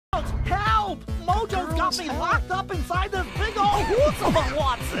Girls, help! Mojo's got me locked up inside this big old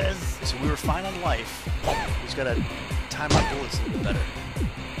whoosabawatses! So we were fine on life. We just gotta time our bullets a little better.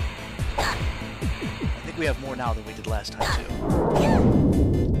 I think we have more now than we did last time, too.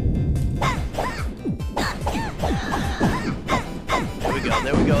 There we go,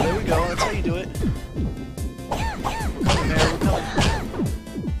 there we go, there we go. That's how you do it. We're coming, Mary, we're coming.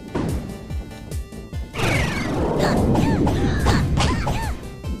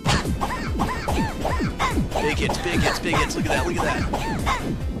 Big hits, big hits, big hits. Look at that, look at that.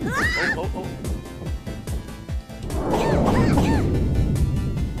 Oh, oh, oh.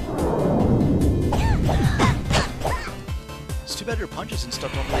 It's too bad your punches and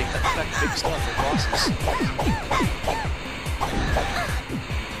stuff don't really affect big stuff like bosses.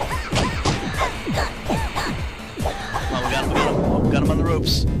 Come on, we got him, we got him. Oh, we got him on the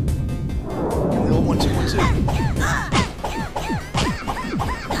ropes. Give him the old 1-2, 1-2.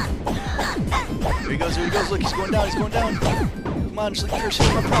 There he goes, there he goes. Look, he's going down, he's going down. Come on, just like first hit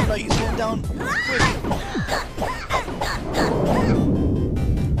him up prom night. He's going down. Quick.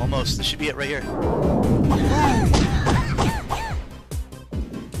 Almost. This should be it right here.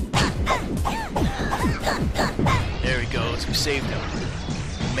 There he goes. We saved him.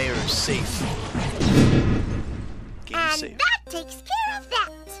 Mayor is safe. Game safe. That takes care of that.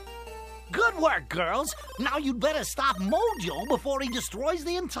 Good work, girls. Now you'd better stop Mojo before he destroys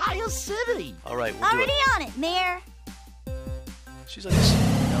the entire city. All right, we'll Already do it. on it, Mayor. She's like,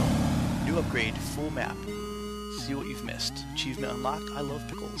 no. New upgrade, full map. See what you've missed. Achievement unlocked. I love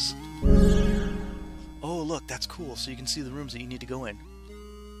pickles. Oh, look, that's cool. So you can see the rooms that you need to go in.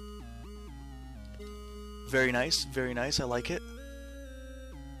 Very nice, very nice. I like it.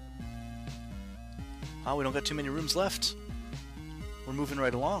 Oh, we don't got too many rooms left. We're moving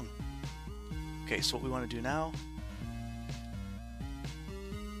right along. Okay, so what we want to do now...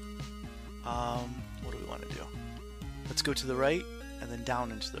 what do we want to do? Let's go to the right, and then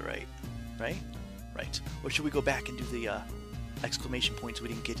down and to the right. Right? Right. Or should we go back and do the exclamation points we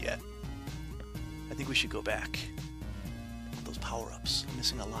didn't get yet? I think we should go back. Those power-ups. I'm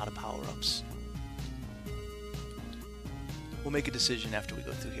missing a lot of power-ups. We'll make a decision after we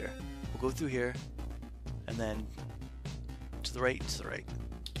go through here. We'll go through here, and then to the right, to the right.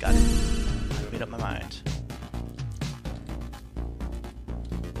 Got it. Made up my mind.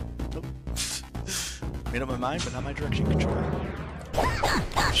 Nope. Made up my mind, but not my direction control.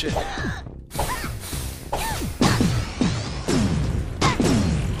 Oh, shit.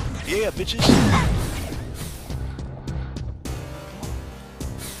 Yeah, bitches.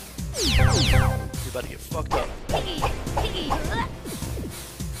 You're about to get fucked up.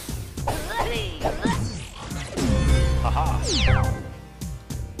 Haha.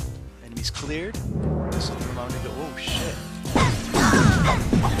 Enemies cleared. This is the room I'm gonna go. Oh shit.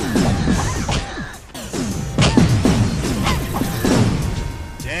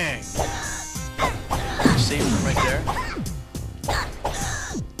 Dang. Save him right there.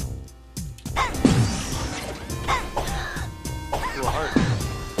 Ooh, a heart.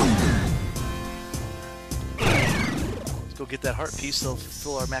 Let's go get that heart piece. They'll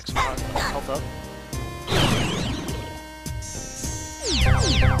fill our maximum health up.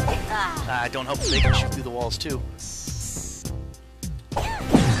 Don't help if they can shoot through the walls too.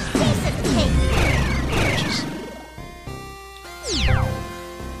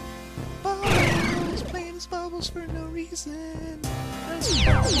 Bubbles, playing his bubbles for no reason.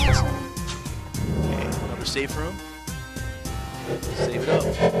 Okay, another safe room. Save it up.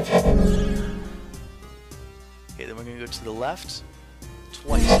 Okay, then we're gonna go to the left.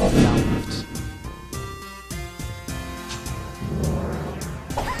 Twice down left.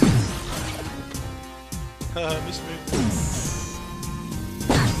 Missed me.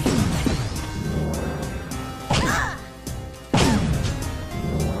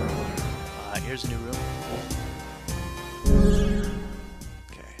 Here's a new room.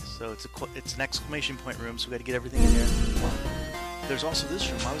 Okay, so it's an exclamation point room, so we got to get everything in here. There's also this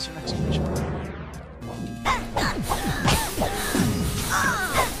room. Why was there an exclamation point?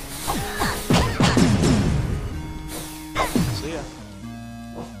 So yeah.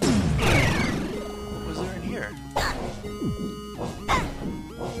 What was there in here?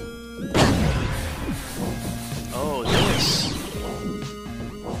 Oh, this.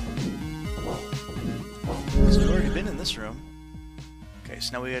 So we've already been in this room. Okay,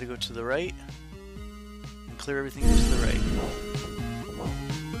 so now we gotta go to the right and clear everything to the right.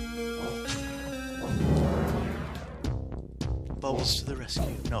 Bubbles to the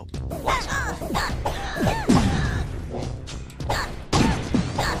rescue. No.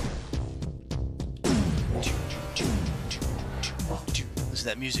 This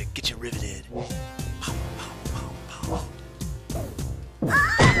Listen to that music. Get you riveted. Pow, pow, pow, pow.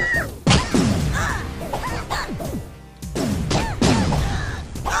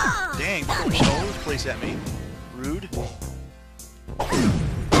 Dang, throwing shit all over the place at me. Rude. Looks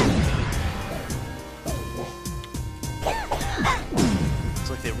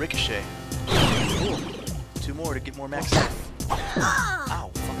like they ricochet. Cool. 2 more to get more max health.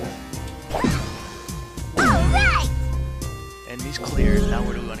 Ow, fuck. Alright! Enemies cleared. Now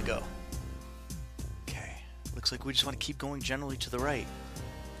where do we want to go? Okay. Looks like we just want to keep going generally to the right.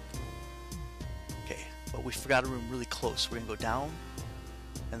 Okay. But we forgot a room really close. We're going to go down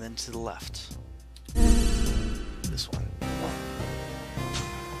and then to the left. This one.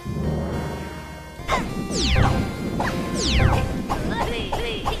 You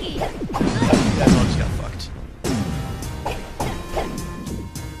guys all just got fucked.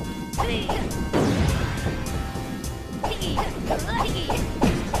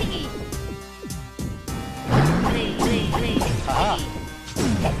 Haha.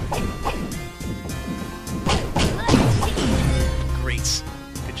 Great.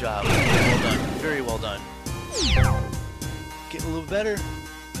 Good job. Well done. Very well done. Getting a little better.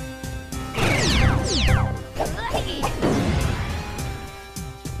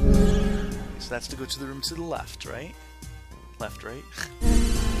 So that's to go to the room to the left, right? Left, right?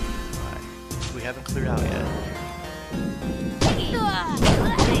 Alright. We haven't cleared out yet.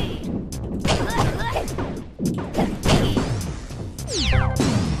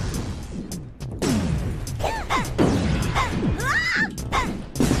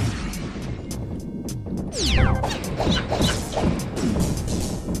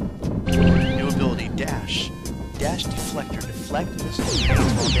 New ability, dash. Dash deflector. Deflect missiles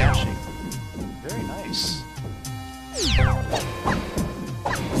while dashing. Very nice. So I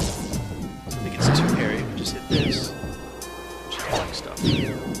think it's 2 parry. We just hit this. Just collect stuff.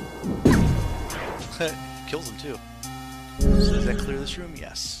 Kills them too. So does that clear this room?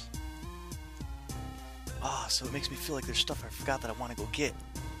 Yes. Ah, so it makes me feel like there's stuff I forgot that I want to go get.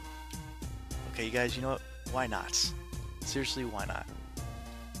 Okay, you guys, you know what? Why not? Seriously, why not?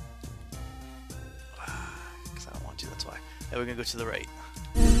 Because I don't want to, that's why. Now we're going to go to the right.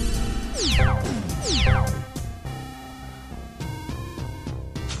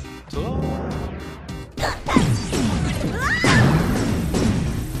 So...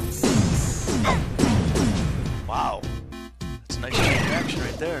 Wow. That's a nice chain reaction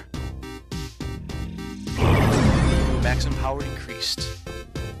right there. Maximum power increased.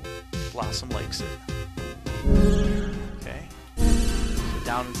 Blossom likes it. Okay. So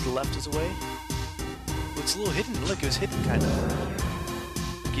down and to the left is a way. Oh, it's a little hidden. Look, it was hidden kind of.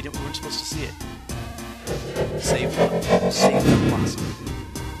 Like we weren't supposed to see it. Save the Blossom.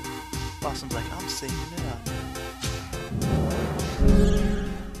 Blossom's like, I'm saving it up.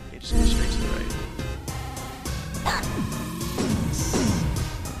 Okay, just go straight to the right.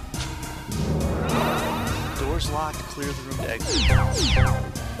 Doors locked, clear the room to exit.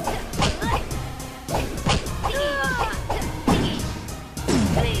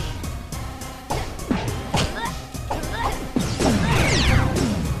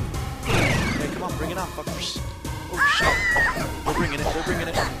 Hey, come on, bring it on, fuckers. Oh, shit. They're bringing it, they're bringing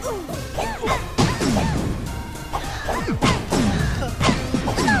it.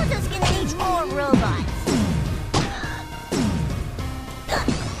 Soda's gonna need more robots.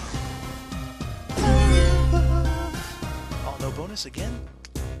 Oh, no bonus again?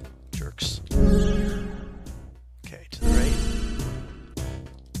 Jerks. Okay, to the right.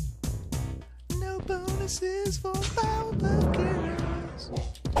 No bonuses for Powerpuff Girls.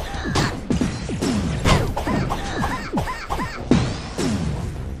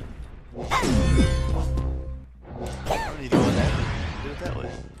 I don't need to go in that way. Do it that way.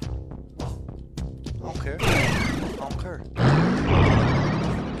 I don't care. I don't care.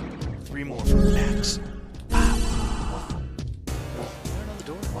 3 more for max power. Is there another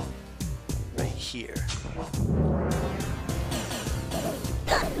door? Right here.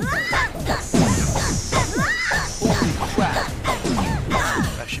 Holy crap!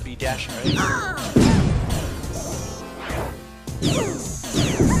 I should be dashing, right?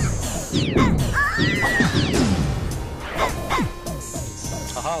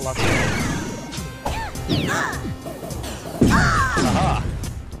 Haha, lots of them. Haha!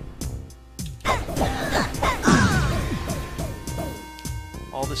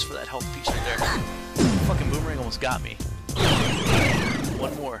 All this for that health piece right there. Fucking boomerang almost got me.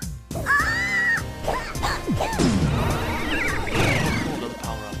 1 more. Oh, another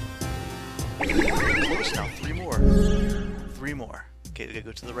power up. Close now. 3 more. 3 more. Okay, we gotta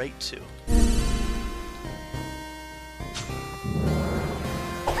go to the right too.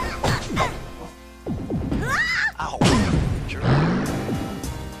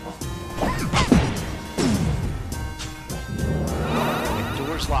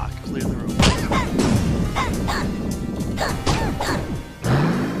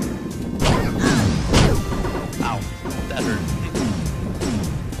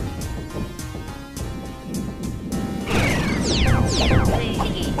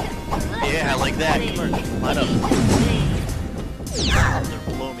 they're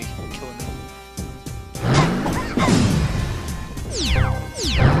below me, killing me.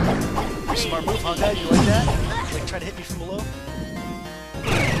 Smart move, huh, guys? You like that? Like trying to hit me from below?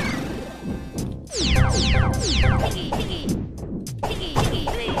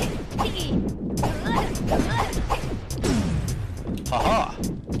 Haha!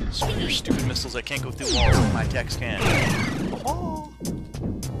 Screw your stupid missiles, I can't go through walls like my attacks can. Oh.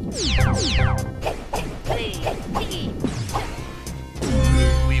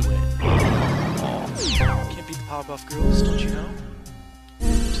 We win. Oh. Can't beat the Powerpuff Girls, don't you know? To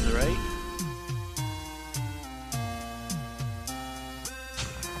the right.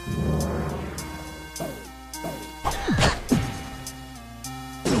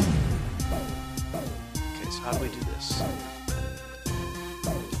 Okay, so how do we do this?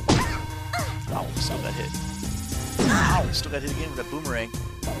 Ow, still got hit. Ow, still got hit again with that boomerang.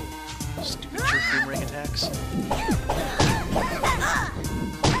 Stupid jerk boomerang attacks.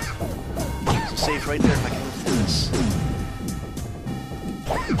 So safe right there if I can live through this.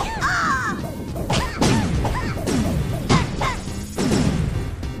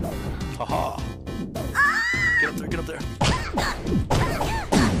 Haha. Get up there, get up there.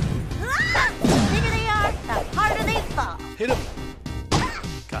 The bigger they are, the harder they fall. Hit him.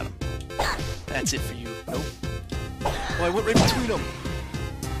 Got him. That's it for you. Nope. Oh, I went right between them.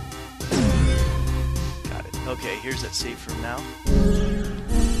 Got it. Okay, here's that save from now.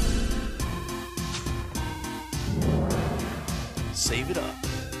 Save it up.